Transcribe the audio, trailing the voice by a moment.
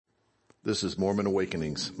This is Mormon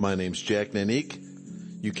Awakenings. My name's Jack Nanique.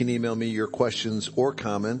 You can email me your questions or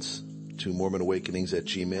comments to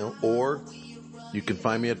mormonawakenings@gmail.com, or you can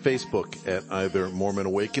find me at Facebook at either Mormon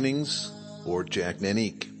Awakenings or Jack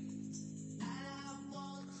Nanique.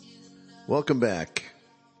 Welcome back.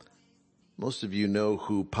 Most of you know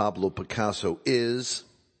who Pablo Picasso is,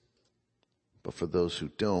 but for those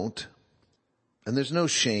who don't, and there's no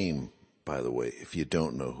shame, by the way, if you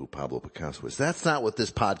don't know who Pablo Picasso is. That's not what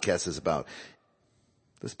this podcast is about.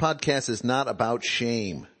 This podcast is not about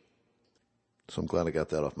shame. So I'm glad I got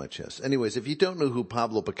that off my chest. Anyways, if you don't know who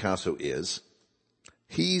Pablo Picasso is,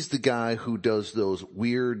 he's the guy who does those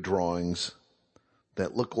weird drawings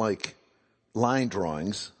that look like line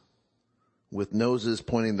drawings with noses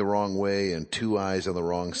pointing the wrong way and two eyes on the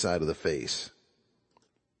wrong side of the face.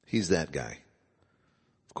 He's that guy.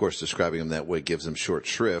 Of course, describing him that way gives him short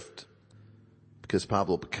shrift, because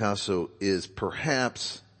Pablo Picasso is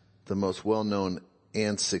perhaps the most well-known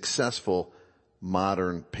and successful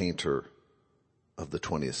modern painter of the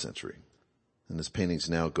 20th century. And his paintings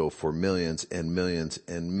now go for millions and millions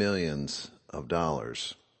and millions of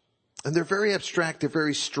dollars. And they're very abstract, they're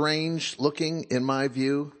very strange looking in my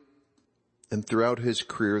view. And throughout his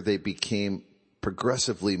career, they became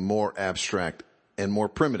progressively more abstract and more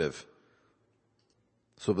primitive.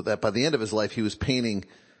 So that by the end of his life, he was painting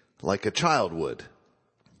like a child would.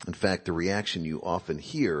 In fact, the reaction you often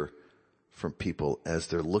hear from people as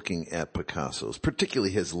they're looking at Picasso's,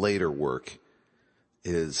 particularly his later work,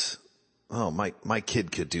 is, oh, my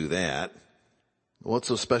kid could do that. What's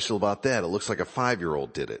so special about that? It looks like a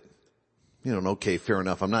 5-year-old did it. Okay, fair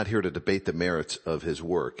enough. I'm not here to debate the merits of his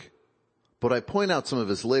work. But I point out some of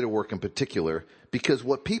his later work in particular because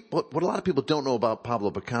what a lot of people don't know about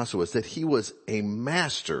Pablo Picasso is that he was a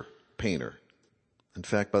master painter. In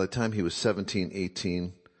fact, by the time he was 17,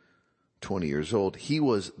 18, 20 years old, he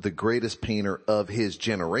was the greatest painter of his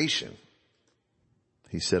generation.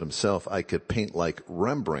 He said himself, I could paint like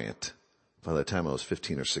Rembrandt by the time I was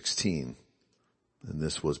 15 or 16. And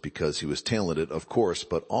this was because he was talented, of course,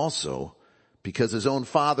 but also because his own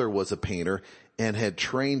father was a painter and had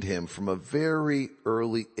trained him from a very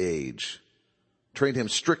early age. Trained him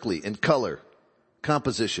strictly in color,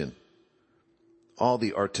 composition, all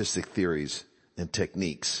the artistic theories and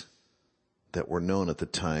techniques that were known at the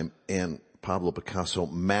time, and Pablo Picasso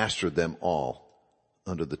mastered them all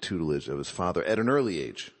under the tutelage of his father at an early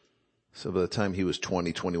age. So by the time he was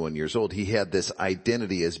 20, 21 years old, he had this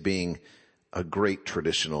identity as being a great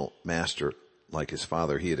traditional master like his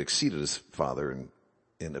father. He had exceeded his father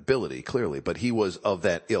in ability, clearly, but he was of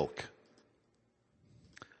that ilk.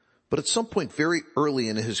 But at some point very early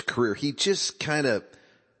in his career, he just kind of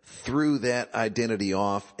threw that identity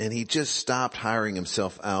off, and he just stopped hiring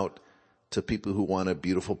himself out to people who wanted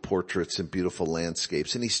beautiful portraits and beautiful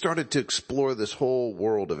landscapes. And he started to explore this whole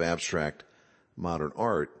world of abstract modern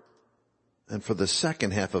art. And for the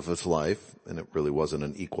second half of his life, and it really wasn't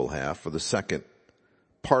an equal half, for the second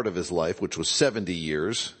part of his life, which was 70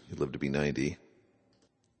 years, he lived to be 90,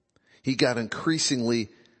 he got increasingly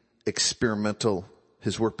experimental.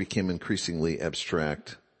 His work became increasingly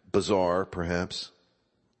abstract, bizarre perhaps,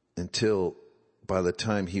 until by the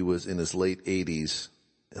time he was in his late 80s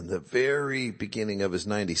and the very beginning of his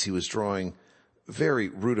 90s, he was drawing very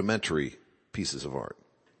rudimentary pieces of art.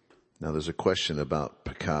 Now there's a question about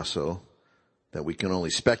Picasso that we can only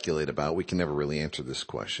speculate about. We can never really answer this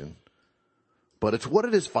question. But it's, what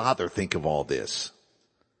did his father think of all this?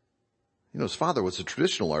 His father was a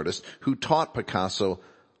traditional artist who taught Picasso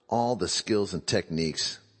all the skills and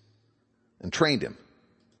techniques and trained him,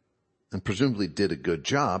 and presumably did a good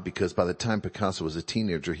job, because by the time Picasso was a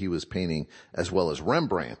teenager, he was painting as well as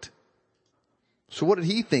Rembrandt. So what did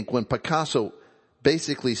he think when Picasso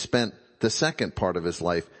basically spent the second part of his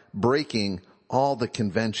life breaking all the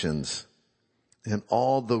conventions and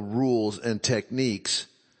all the rules and techniques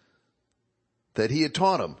that he had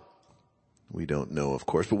taught him? We don't know, of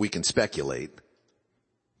course, but we can speculate.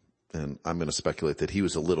 And I'm going to speculate that he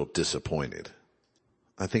was a little disappointed.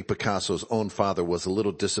 I think Picasso's own father was a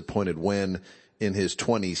little disappointed when, in his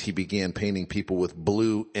 20s, he began painting people with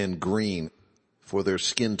blue and green for their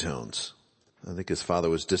skin tones. I think his father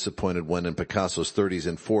was disappointed when, in Picasso's 30s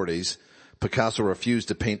and 40s, Picasso refused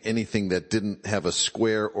to paint anything that didn't have a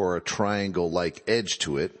square or a triangle-like edge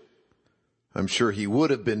to it. I'm sure he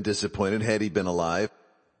would have been disappointed had he been alive.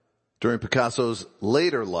 During Picasso's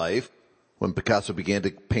later life, when Picasso began to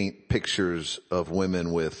paint pictures of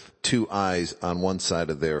women with two eyes on one side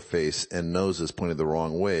of their face and noses pointed the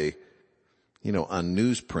wrong way, on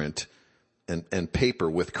newsprint and paper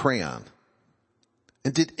with crayon,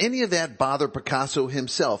 And did any of that bother Picasso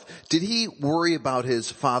himself? Did he worry about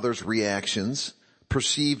his father's reactions,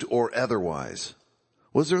 perceived or otherwise?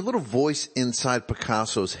 Was there a little voice inside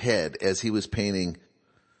Picasso's head as he was painting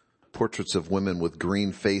portraits of women with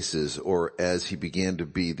green faces, or as he began to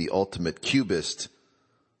be the ultimate cubist?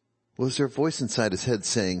 Was there a voice inside his head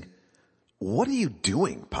saying, "What are you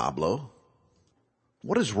doing, Pablo?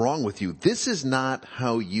 What is wrong with you? This is not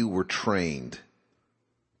how you were trained.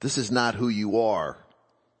 This is not who you are"?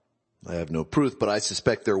 I have no proof, but I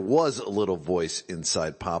suspect there was a little voice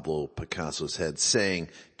inside Pablo Picasso's head saying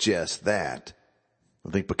just that. I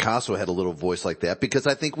think Picasso had a little voice like that because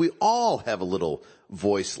I think we all have a little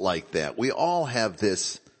voice like that. We all have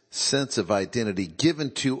this sense of identity given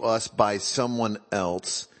to us by someone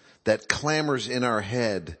else that clamors in our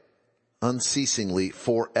head unceasingly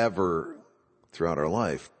forever throughout our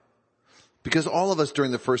life. Because all of us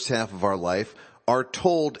during the first half of our life are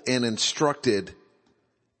told and instructed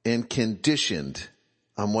and conditioned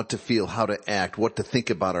on what to feel, how to act, what to think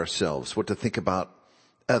about ourselves, what to think about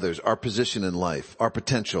others, our position in life, our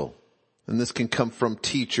potential. And this can come from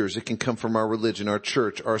teachers. It can come from our religion, our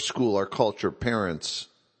church, our school, our culture, parents.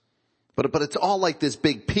 But it's all like this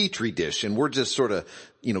big petri dish, and we're just sort of,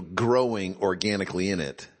 growing organically in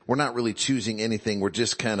it. We're not really choosing anything. We're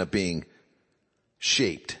just kind of being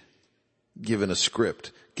shaped, given a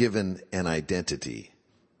script, given an identity.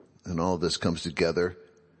 And all of this comes together,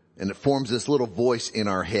 and it forms this little voice in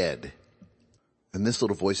our head. And this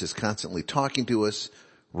little voice is constantly talking to us,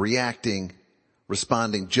 reacting,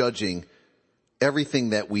 responding, judging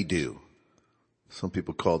everything that we do. Some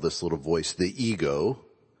people call this little voice the ego.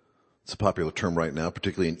 It's a popular term right now,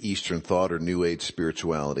 particularly in Eastern thought or New Age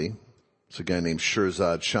spirituality. It's a guy named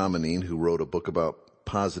Shirzad Shamanin who wrote a book about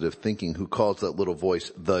positive thinking who calls that little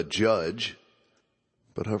voice the judge.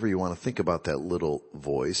 But however you want to think about that little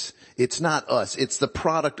voice, it's not us. It's the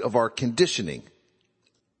product of our conditioning.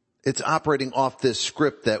 It's operating off this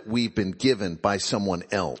script that we've been given by someone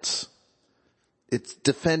else. It's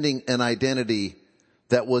defending an identity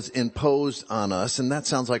that was imposed on us, and that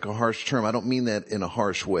sounds like a harsh term. I don't mean that in a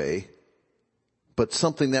harsh way, but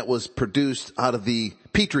something that was produced out of the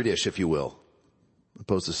petri dish, if you will,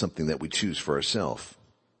 opposed to something that we choose for ourselves.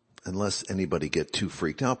 Unless anybody get too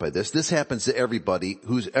freaked out by this. This happens to everybody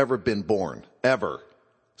who's ever been born, ever.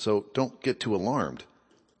 So don't get too alarmed.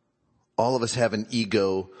 All of us have an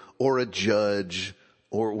ego or a judge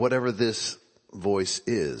or whatever this voice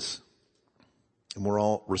is. And we're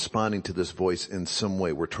all responding to this voice in some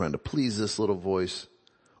way. We're trying to please this little voice,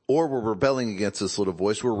 or we're rebelling against this little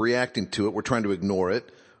voice. We're reacting to it. We're trying to ignore it.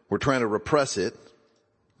 We're trying to repress it.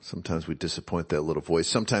 Sometimes we disappoint that little voice.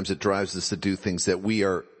 Sometimes it drives us to do things that we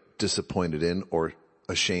are disappointed in or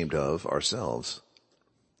ashamed of ourselves.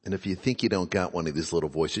 And if you think you don't got one of these little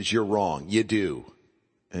voices, you're wrong. You do.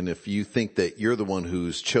 And if you think that you're the one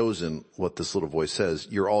who's chosen what this little voice says,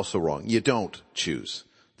 you're also wrong. You don't choose.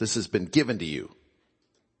 This has been given to you,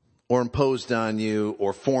 or imposed on you,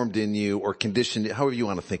 or formed in you, or conditioned, however you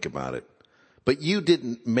want to think about it. But you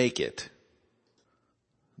didn't make it.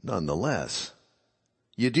 Nonetheless,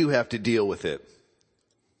 you do have to deal with it.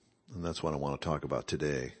 And that's what I want to talk about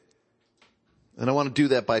today. And I want to do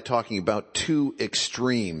that by talking about two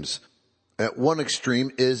extremes. At one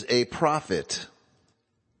extreme is a prophet.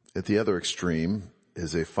 At the other extreme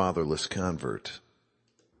is a fatherless convert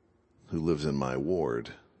who lives in my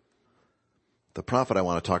ward. The prophet I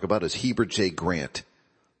want to talk about is Heber J. Grant,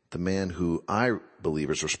 the man who I believe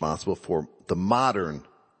is responsible for the modern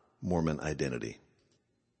Mormon identity.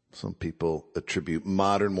 Some people attribute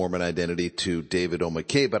modern Mormon identity to David O.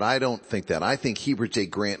 McKay, but I don't think that. I think Heber J.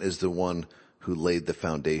 Grant is the one who laid the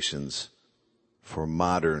foundations for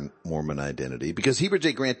modern Mormon identity. Because Heber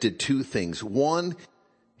J. Grant did two things. One,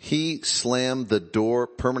 he slammed the door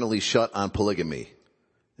permanently shut on polygamy.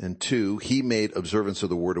 And two, he made observance of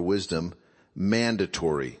the word of wisdom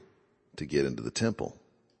mandatory to get into the temple.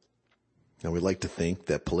 Now we like to think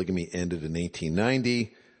that polygamy ended in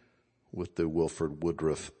 1890 with the Wilford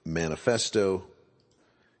Woodruff Manifesto.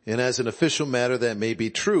 And as an official matter, that may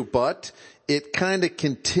be true, but it kind of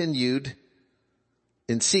continued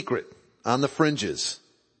in secret, on the fringes,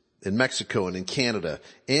 in Mexico and in Canada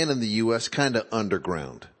and in the U.S., kind of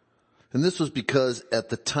underground. And this was because at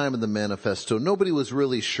the time of the manifesto, nobody was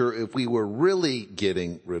really sure if we were really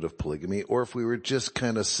getting rid of polygamy or if we were just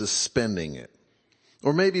kind of suspending it.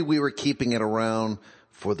 Or maybe we were keeping it around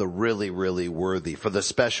for the really, really worthy, for the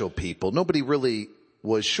special people. Nobody really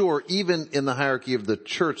was sure. Even in the hierarchy of the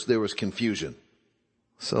church, there was confusion.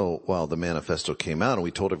 So while the manifesto came out and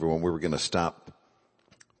we told everyone we were going to stop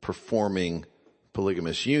performing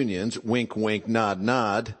polygamous unions, wink, wink, nod,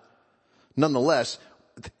 nod, nonetheless,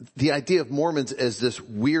 the idea of Mormons as this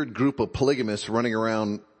weird group of polygamists running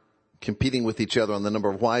around competing with each other on the number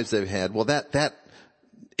of wives they've had, well, that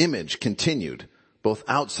image continued both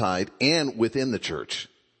outside and within the church.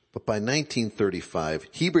 But by 1935,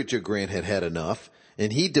 Heber J. Grant had had enough,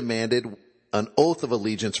 and he demanded an oath of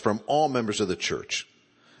allegiance from all members of the church.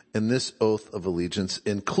 And this oath of allegiance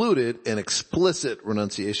included an explicit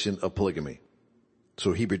renunciation of polygamy.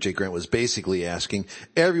 So Heber J. Grant was basically asking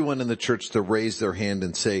everyone in the church to raise their hand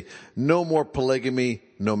and say, no more polygamy,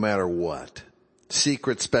 no matter what.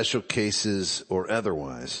 Secret, special cases, or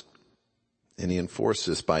otherwise. And he enforced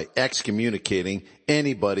this by excommunicating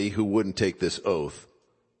anybody who wouldn't take this oath.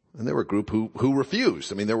 And there were a group who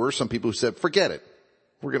refused. I mean, there were some people who said, forget it.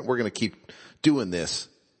 We're going to keep doing this.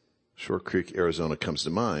 Shore Creek, Arizona comes to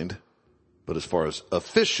mind. But as far as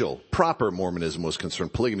official, proper Mormonism was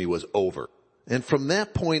concerned, polygamy was over. And from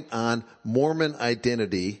that point on, Mormon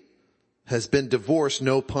identity has been divorced,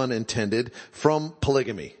 no pun intended, from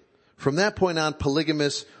polygamy. From that point on,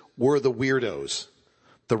 polygamists were the weirdos,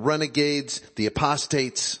 the renegades, the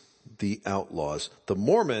apostates, the outlaws. The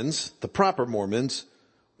Mormons, the proper Mormons,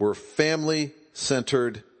 were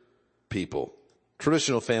family-centered people.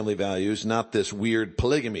 Traditional family values, not this weird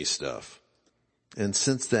polygamy stuff. And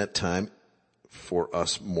since that time, for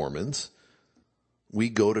us Mormons, we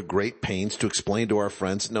go to great pains to explain to our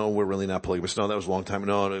friends, no, we're really not polygamous. No, that was a long time.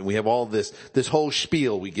 No, we have all this whole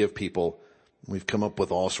spiel we give people. We've come up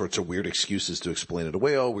with all sorts of weird excuses to explain it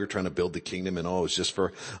away. Oh, we're trying to build the kingdom, and it's just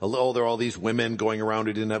for, there are all these women going around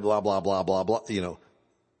who didn't have blah, blah, blah, blah, blah. You know,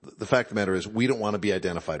 the fact of the matter is we don't want to be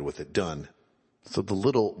identified with it. Done. So the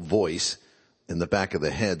little voice in the back of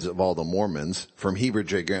the heads of all the Mormons from Heber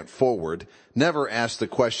J. Grant forward never asked the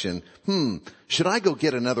question, should I go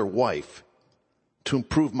get another wife to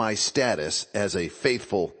improve my status as a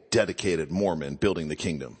faithful, dedicated Mormon building the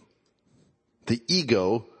kingdom? The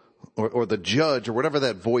ego or the judge or whatever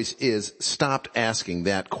that voice is stopped asking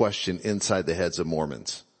that question inside the heads of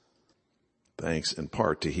Mormons. Thanks in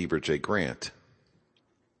part to Heber J. Grant.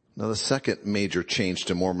 Now the second major change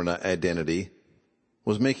to Mormon identity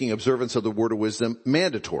was making observance of the word of wisdom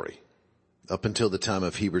mandatory. Up until the time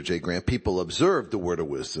of Heber J. Grant, people observed the word of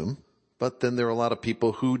wisdom, but then there were a lot of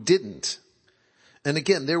people who didn't. And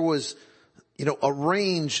again, there was, a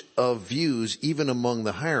range of views even among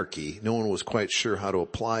the hierarchy. No one was quite sure how to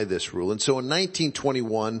apply this rule. And so in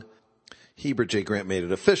 1921, Heber J. Grant made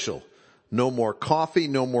it official. No more coffee,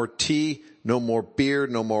 no more tea, no more beer,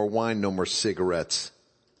 no more wine, no more cigarettes.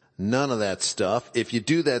 None of that stuff. If you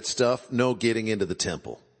do that stuff, no getting into the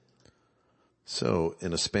temple. So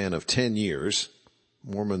in a span of 10 years,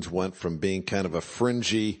 Mormons went from being kind of a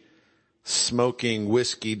fringy, smoking,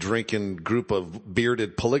 whiskey drinking group of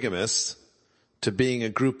bearded polygamists to being a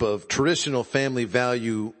group of traditional family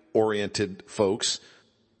value oriented folks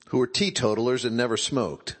who were teetotalers and never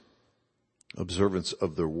smoked. Observance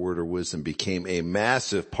of the word or wisdom became a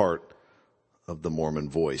massive part of the Mormon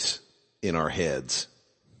voice in our heads.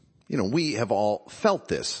 We have all felt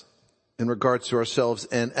this in regards to ourselves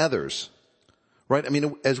and others, right? I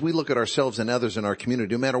mean, as we look at ourselves and others in our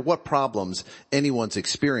community, no matter what problems anyone's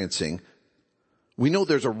experiencing, we know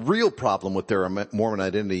there's a real problem with their Mormon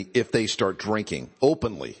identity if they start drinking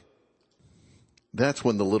openly. That's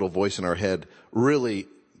when the little voice in our head really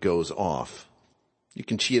goes off. You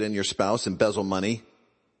can cheat on your spouse, embezzle money,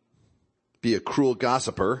 be a cruel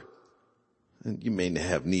gossiper, and you may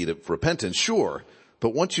have need of repentance, sure.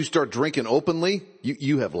 But once you start drinking openly,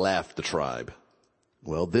 you have left the tribe.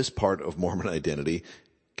 Well, this part of Mormon identity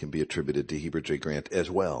can be attributed to Heber J. Grant as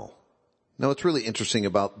well. Now, what's really interesting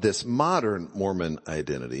about this modern Mormon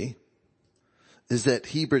identity is that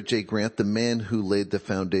Heber J. Grant, the man who laid the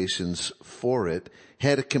foundations for it,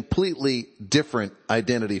 had a completely different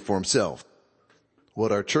identity for himself.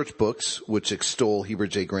 What our church books, which extol Heber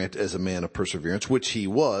J. Grant as a man of perseverance, which he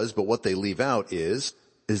was, but what they leave out is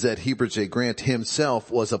that Heber J. Grant himself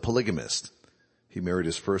was a polygamist. He married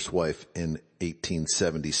his first wife in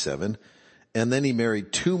 1877, and then he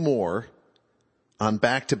married two more on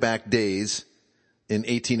back-to-back days in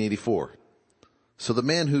 1884. So the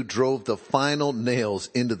man who drove the final nails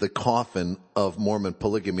into the coffin of Mormon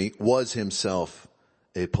polygamy was himself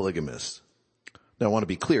a polygamist. Now I want to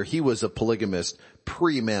be clear, he was a polygamist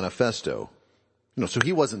pre-manifesto. So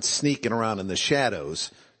he wasn't sneaking around in the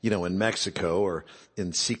shadows, in Mexico or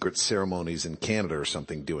in secret ceremonies in Canada or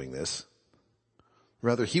something doing this.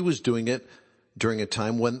 Rather, he was doing it during a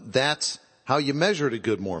time when that's how you measured a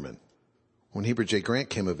good Mormon. When Heber J. Grant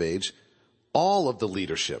came of age, all of the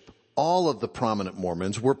leadership, all of the prominent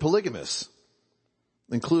Mormons were polygamists,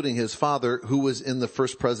 including his father, who was in the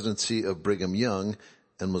first presidency of Brigham Young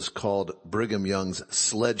and was called Brigham Young's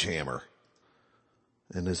sledgehammer.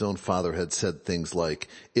 And his own father had said things like,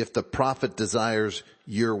 if the prophet desires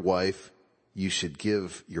your wife, you should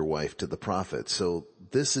give your wife to the prophet. So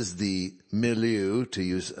this is the milieu, to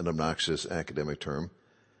use an obnoxious academic term,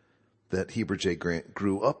 that Heber J. Grant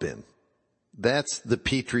grew up in. That's the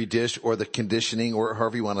petri dish or the conditioning, or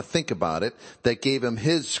however you want to think about it, that gave him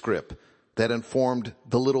his script, that informed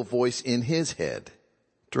the little voice in his head.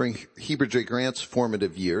 During Heber J. Grant's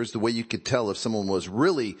formative years, the way you could tell if someone was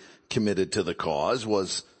really committed to the cause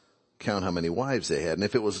was count how many wives they had. And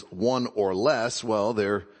if it was one or less, well,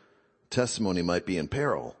 their testimony might be in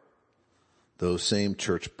peril. Those same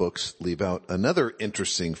church books leave out another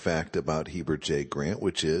interesting fact about Heber J. Grant,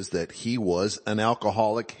 which is that he was an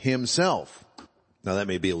alcoholic himself. Now that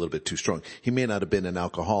may be a little bit too strong. He may not have been an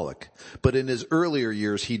alcoholic, but in his earlier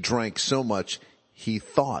years, he drank so much he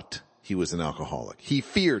thought he was an alcoholic. He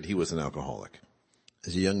feared he was an alcoholic.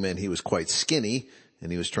 As a young man, he was quite skinny,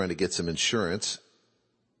 and he was trying to get some insurance.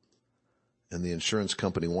 And the insurance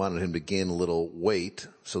company wanted him to gain a little weight,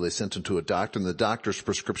 so they sent him to a doctor, and the doctor's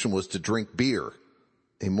prescription was to drink beer.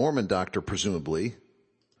 A Mormon doctor, presumably.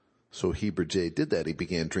 So Heber J. did that. He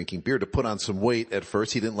began drinking beer to put on some weight at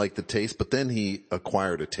first. He didn't like the taste, but then he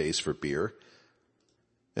acquired a taste for beer.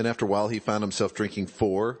 And after a while, he found himself drinking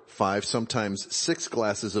 4, 5, sometimes 6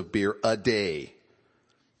 glasses of beer a day.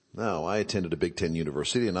 Now, I attended a Big Ten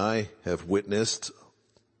university, and I have witnessed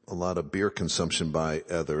a lot of beer consumption by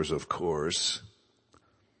others, of course.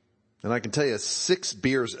 And I can tell you 6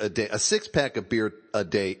 beers a day, a 6-pack of beer a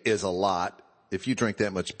day is a lot. If you drink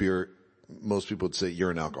that much beer, most people would say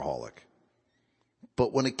you're an alcoholic.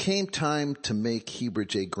 But when it came time to make Heber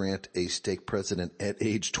J. Grant a stake president at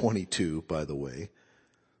age 22, by the way,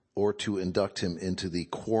 or to induct him into the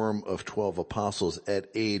Quorum of 12 Apostles at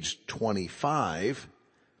age 25,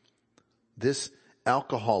 this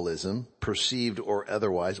alcoholism, perceived or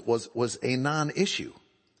otherwise, was a non-issue.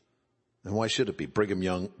 And why should it be? Brigham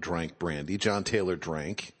Young drank brandy. John Taylor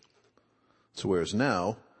drank. So whereas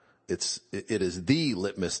now, it is the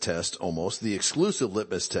litmus test, almost, the exclusive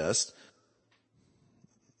litmus test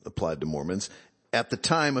applied to Mormons. At the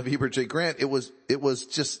time of Heber J. Grant, it was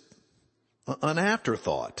just an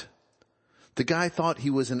afterthought. The guy thought he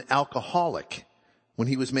was an alcoholic when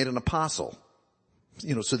he was made an apostle.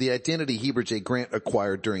 So the identity Heber J. Grant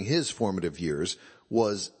acquired during his formative years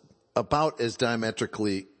was about as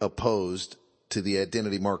diametrically opposed to the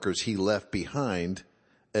identity markers he left behind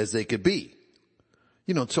as they could be.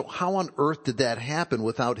 So how on earth did that happen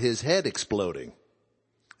without his head exploding?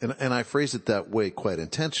 And I phrase it that way quite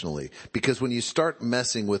intentionally, because when you start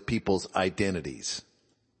messing with people's identities,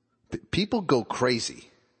 people go crazy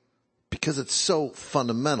because it's so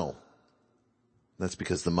fundamental. That's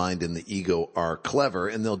because the mind and the ego are clever,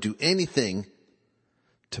 and they'll do anything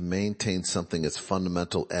to maintain something as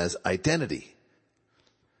fundamental as identity.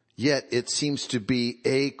 Yet it seems to be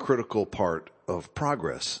a critical part of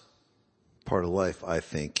progress. Part of life, I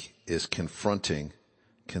think, is confronting,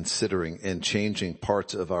 considering, and changing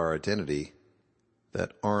parts of our identity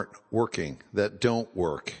that aren't working, that don't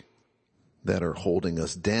work, that are holding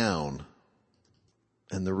us down.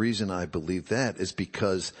 And the reason I believe that is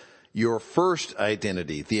because your first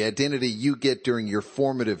identity, the identity you get during your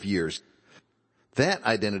formative years, that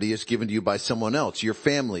identity is given to you by someone else, your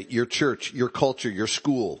family, your church, your culture, your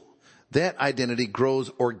school. That identity grows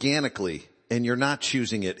organically, and you're not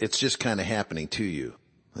choosing it. It's just kind of happening to you.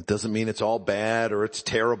 It doesn't mean it's all bad or it's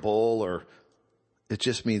terrible, or it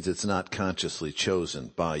just means it's not consciously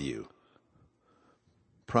chosen by you.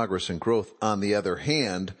 Progress and growth, on the other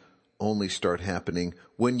hand, only start happening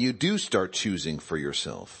when you do start choosing for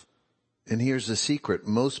yourself. And here's the secret.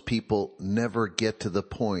 Most people never get to the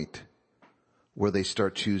point where they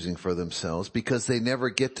start choosing for themselves because they never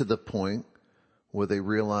get to the point where they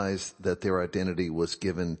realize that their identity was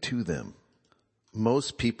given to them.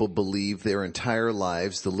 Most people believe their entire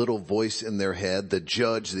lives, the little voice in their head, the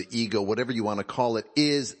judge, the ego, whatever you want to call it,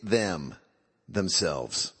 is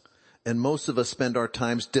themselves. And most of us spend our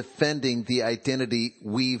times defending the identity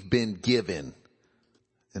we've been given.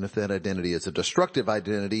 And if that identity is a destructive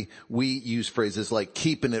identity, we use phrases like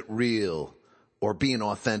keeping it real or being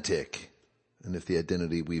authentic. And if the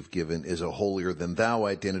identity we've given is a holier than thou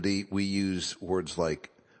identity, we use words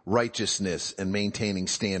like righteousness and maintaining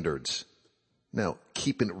standards. Now,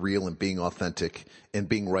 keeping it real and being authentic and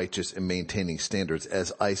being righteous and maintaining standards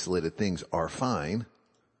as isolated things are fine.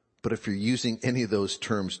 But if you're using any of those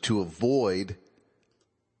terms to avoid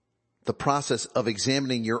the process of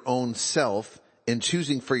examining your own self and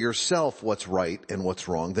choosing for yourself what's right and what's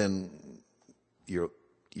wrong, then you're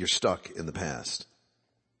stuck in the past.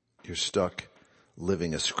 You're stuck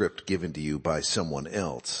living a script given to you by someone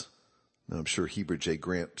else. Now, I'm sure Heber J.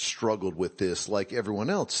 Grant struggled with this like everyone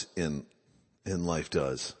else in life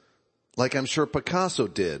does. Like I'm sure Picasso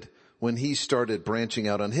did when he started branching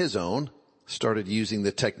out on his own, started using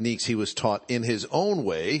the techniques he was taught in his own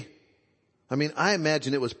way. I mean, I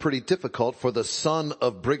imagine it was pretty difficult for the son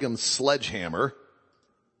of Brigham's sledgehammer,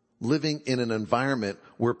 living in an environment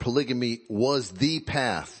where polygamy was the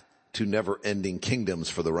path to never-ending kingdoms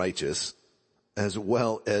for the righteous, as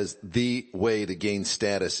well as the way to gain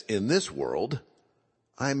status in this world.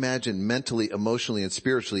 I imagine mentally, emotionally, and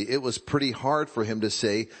spiritually, it was pretty hard for him to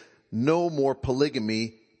say, no more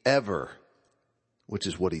polygamy ever, which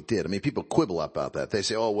is what he did. I mean, people quibble about that. They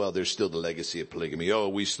say, oh, well, there's still the legacy of polygamy. Oh,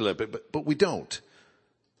 we still have it, but we don't.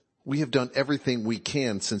 We have done everything we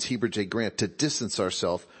can since Heber J. Grant to distance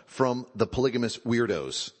ourselves from the polygamous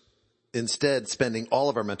weirdos. Instead, spending all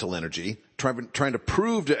of our mental energy trying to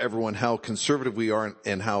prove to everyone how conservative we are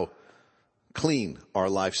and how clean our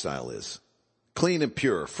lifestyle is. Clean and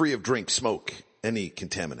pure, free of drink, smoke, any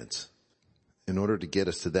contaminants. In order to get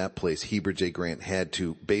us to that place, Heber J. Grant had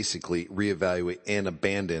to basically reevaluate and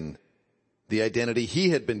abandon the identity he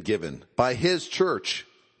had been given by his church.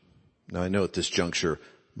 Now, I know at this juncture,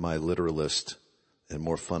 my literalist and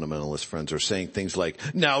more fundamentalist friends are saying things like,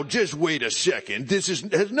 now just wait a second, this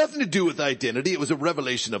has nothing to do with identity, it was a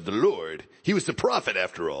revelation of the Lord. He was the prophet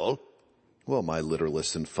after all. Well, my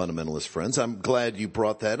literalist and fundamentalist friends, I'm glad you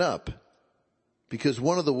brought that up. Because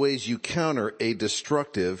one of the ways you counter a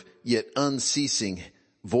destructive yet unceasing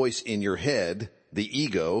voice in your head, the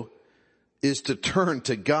ego, is to turn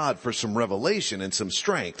to God for some revelation and some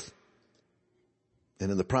strength.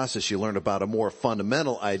 And in the process, you learn about a more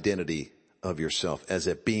fundamental identity of yourself as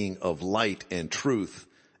a being of light and truth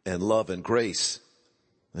and love and grace.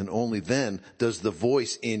 And only then does the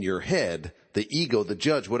voice in your head, the ego, the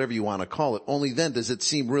judge, whatever you want to call it, only then does it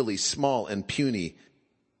seem really small and puny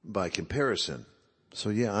by comparison. So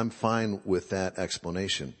yeah, I'm fine with that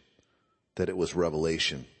explanation, that it was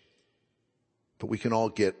revelation. But we can all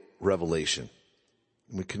get revelation.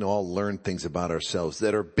 We can all learn things about ourselves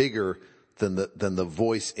that are bigger than the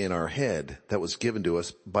voice in our head that was given to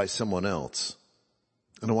us by someone else.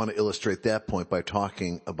 And I want to illustrate that point by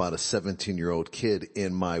talking about a 17-year-old kid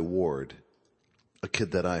in my ward, a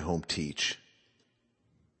kid that I home teach.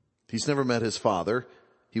 He's never met his father.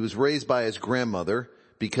 He was raised by his grandmother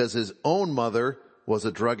because his own mother was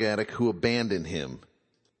a drug addict who abandoned him.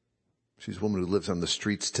 She's a woman who lives on the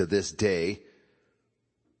streets to this day,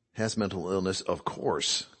 has mental illness, of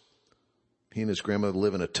course. He and his grandmother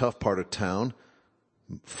live in a tough part of town.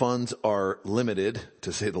 Funds are limited,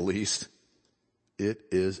 to say the least. It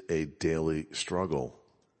is a daily struggle.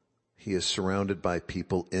 He is surrounded by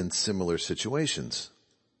people in similar situations.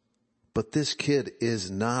 But this kid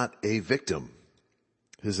is not a victim.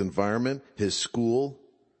 His environment, his school,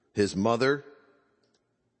 his mother,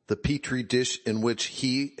 the petri dish in which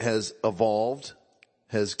he has evolved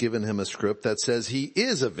has given him a script that says he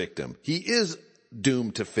is a victim. He is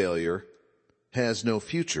doomed to failure, has no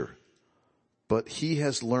future. But he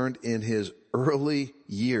has learned in his early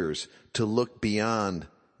years to look beyond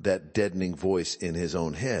that deadening voice in his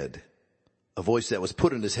own head, a voice that was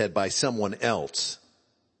put in his head by someone else.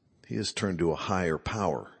 He has turned to a higher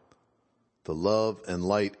power. The love and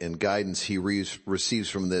light and guidance he receives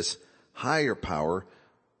from this higher power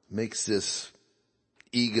makes this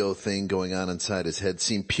ego thing going on inside his head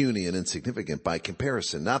seem puny and insignificant by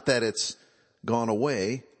comparison. Not that it's gone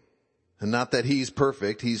away, and not that he's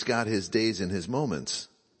perfect. He's got his days and his moments.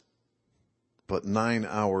 But 9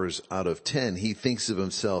 hours out of 10, he thinks of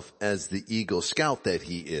himself as the Eagle Scout that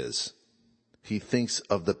he is. He thinks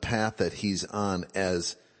of the path that he's on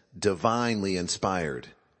as divinely inspired,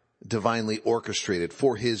 divinely orchestrated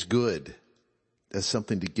for his good, as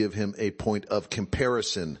something to give him a point of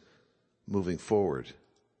comparison moving forward,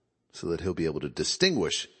 so that he'll be able to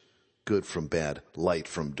distinguish good from bad, light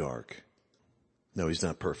from dark. No, he's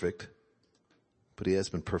not perfect, but he has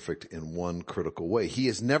been perfect in one critical way. He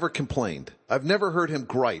has never complained. I've never heard him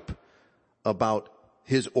gripe about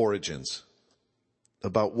his origins,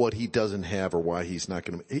 about what he doesn't have or why he's not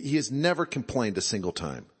going to. He has never complained a single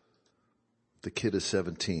time. The kid is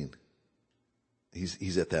 17.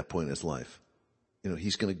 He's at that point in his life. You know,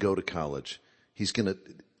 he's going to go to college. He's going to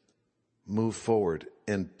move forward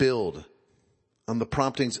and build on the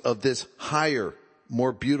promptings of this higher,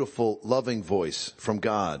 more beautiful, loving voice from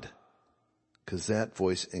God. Because that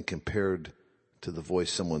voice, and compared to the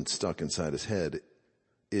voice someone stuck inside his head,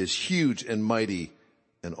 is huge and mighty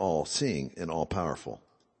and all-seeing and all-powerful.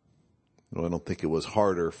 No, I don't think it was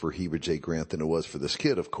harder for Heber J. Grant than it was for this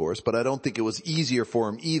kid, of course, but I don't think it was easier for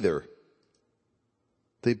him either.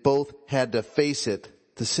 They both had to face it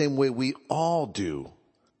the same way we all do.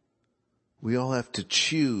 We all have to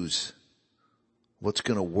choose what's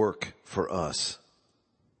going to work for us,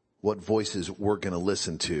 what voices we're going to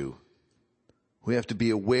listen to. We have to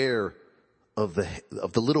be aware of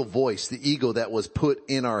the little voice, the ego that was put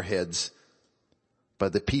in our heads by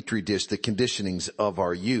the petri dish, the conditionings of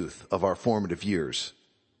our youth, of our formative years.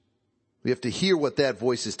 We have to hear what that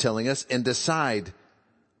voice is telling us and decide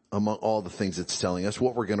among all the things it's telling us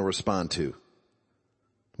what we're going to respond to.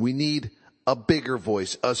 We need a bigger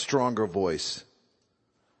voice, a stronger voice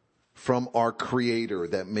from our Creator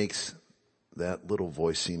that makes that little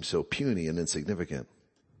voice seem so puny and insignificant.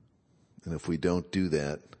 And if we don't do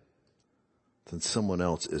that, then someone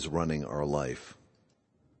else is running our life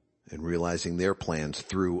and realizing their plans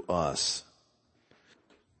through us.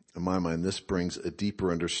 In my mind, this brings a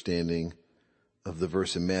deeper understanding of the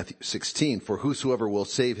verse in Matthew 16. For whosoever will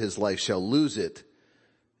save his life shall lose it,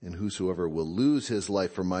 and whosoever will lose his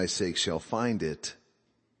life for my sake shall find it.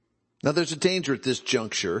 Now there's a danger at this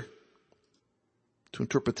juncture to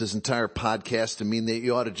interpret this entire podcast to mean that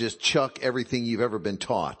you ought to just chuck everything you've ever been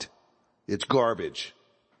taught. It's garbage.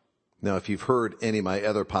 Now, if you've heard any of my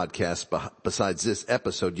other podcasts besides this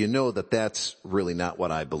episode, you know that that's really not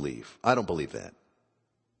what I believe. I don't believe that.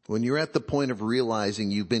 When you're at the point of realizing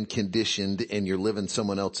you've been conditioned and you're living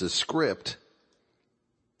someone else's script,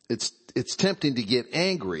 it's tempting to get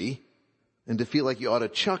angry and to feel like you ought to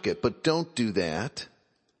chuck it, but don't do that.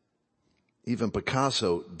 Even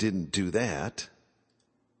Picasso didn't do that.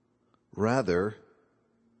 Rather,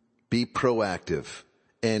 be proactive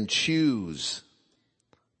and choose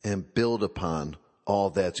and build upon all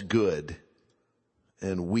that's good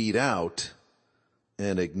and weed out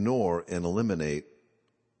and ignore and eliminate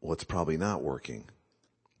what's probably not working.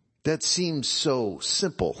 That seems so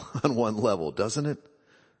simple on one level, doesn't it?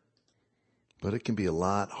 But it can be a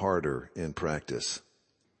lot harder in practice.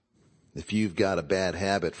 If you've got a bad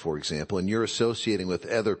habit, for example, and you're associating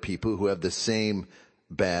with other people who have the same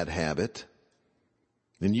bad habit,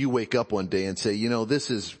 and you wake up one day and say, this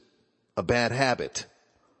is a bad habit.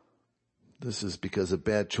 This is because of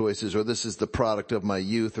bad choices, or this is the product of my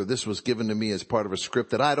youth, or this was given to me as part of a script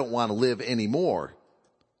that I don't want to live anymore.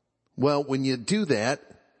 Well, when you do that,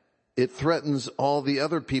 it threatens all the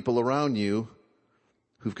other people around you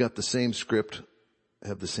who've got the same script,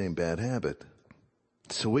 have the same bad habit.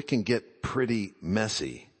 So it can get pretty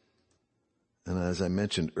messy. And as I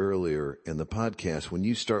mentioned earlier in the podcast, when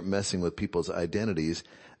you start messing with people's identities,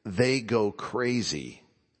 they go crazy.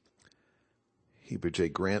 Heber J.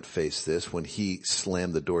 Grant faced this when he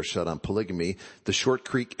slammed the door shut on polygamy. The Short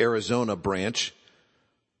Creek, Arizona branch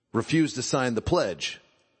refused to sign the pledge.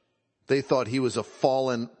 They thought he was a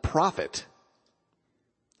fallen prophet.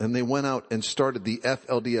 And they went out and started the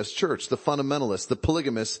FLDS church, the fundamentalists, the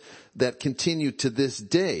polygamists that continue to this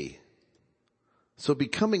day. So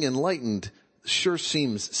becoming enlightened sure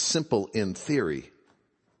seems simple in theory,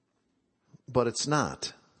 but it's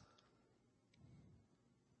not.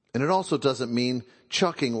 And it also doesn't mean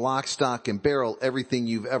chucking lock, stock, and barrel everything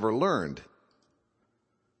you've ever learned.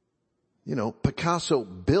 Picasso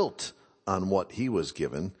built on what he was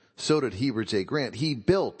given. So did Heber J. Grant. He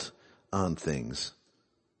built on things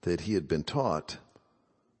that he had been taught.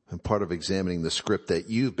 And part of examining the script that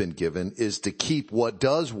you've been given is to keep what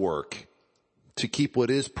does work, to keep what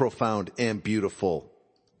is profound and beautiful.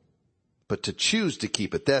 But to choose to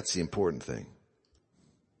keep it, that's the important thing.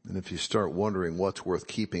 And if you start wondering what's worth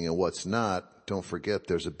keeping and what's not, don't forget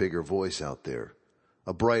there's a bigger voice out there,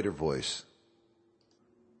 a brighter voice,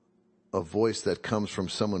 a voice that comes from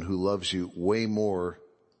someone who loves you way more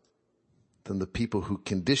than the people who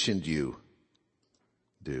conditioned you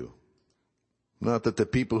do. Not that the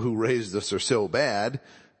people who raised us are so bad,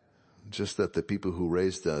 just that the people who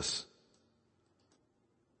raised us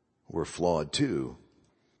were flawed too.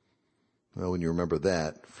 Well, when you remember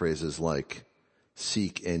that, phrases like,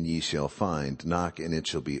 seek and ye shall find, knock and it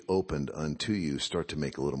shall be opened unto you, start to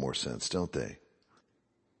make a little more sense, don't they?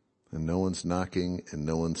 And no one's knocking and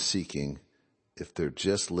no one's seeking if they're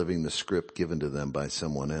just living the script given to them by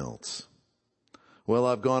someone else. Well,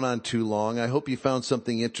 I've gone on too long. I hope you found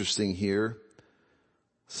something interesting here.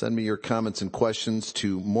 Send me your comments and questions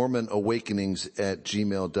to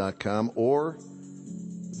mormonawakenings@gmail.com or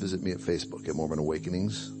visit me at Facebook at Mormon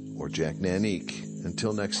Awakenings or Jack Nanique.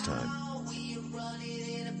 Until next time.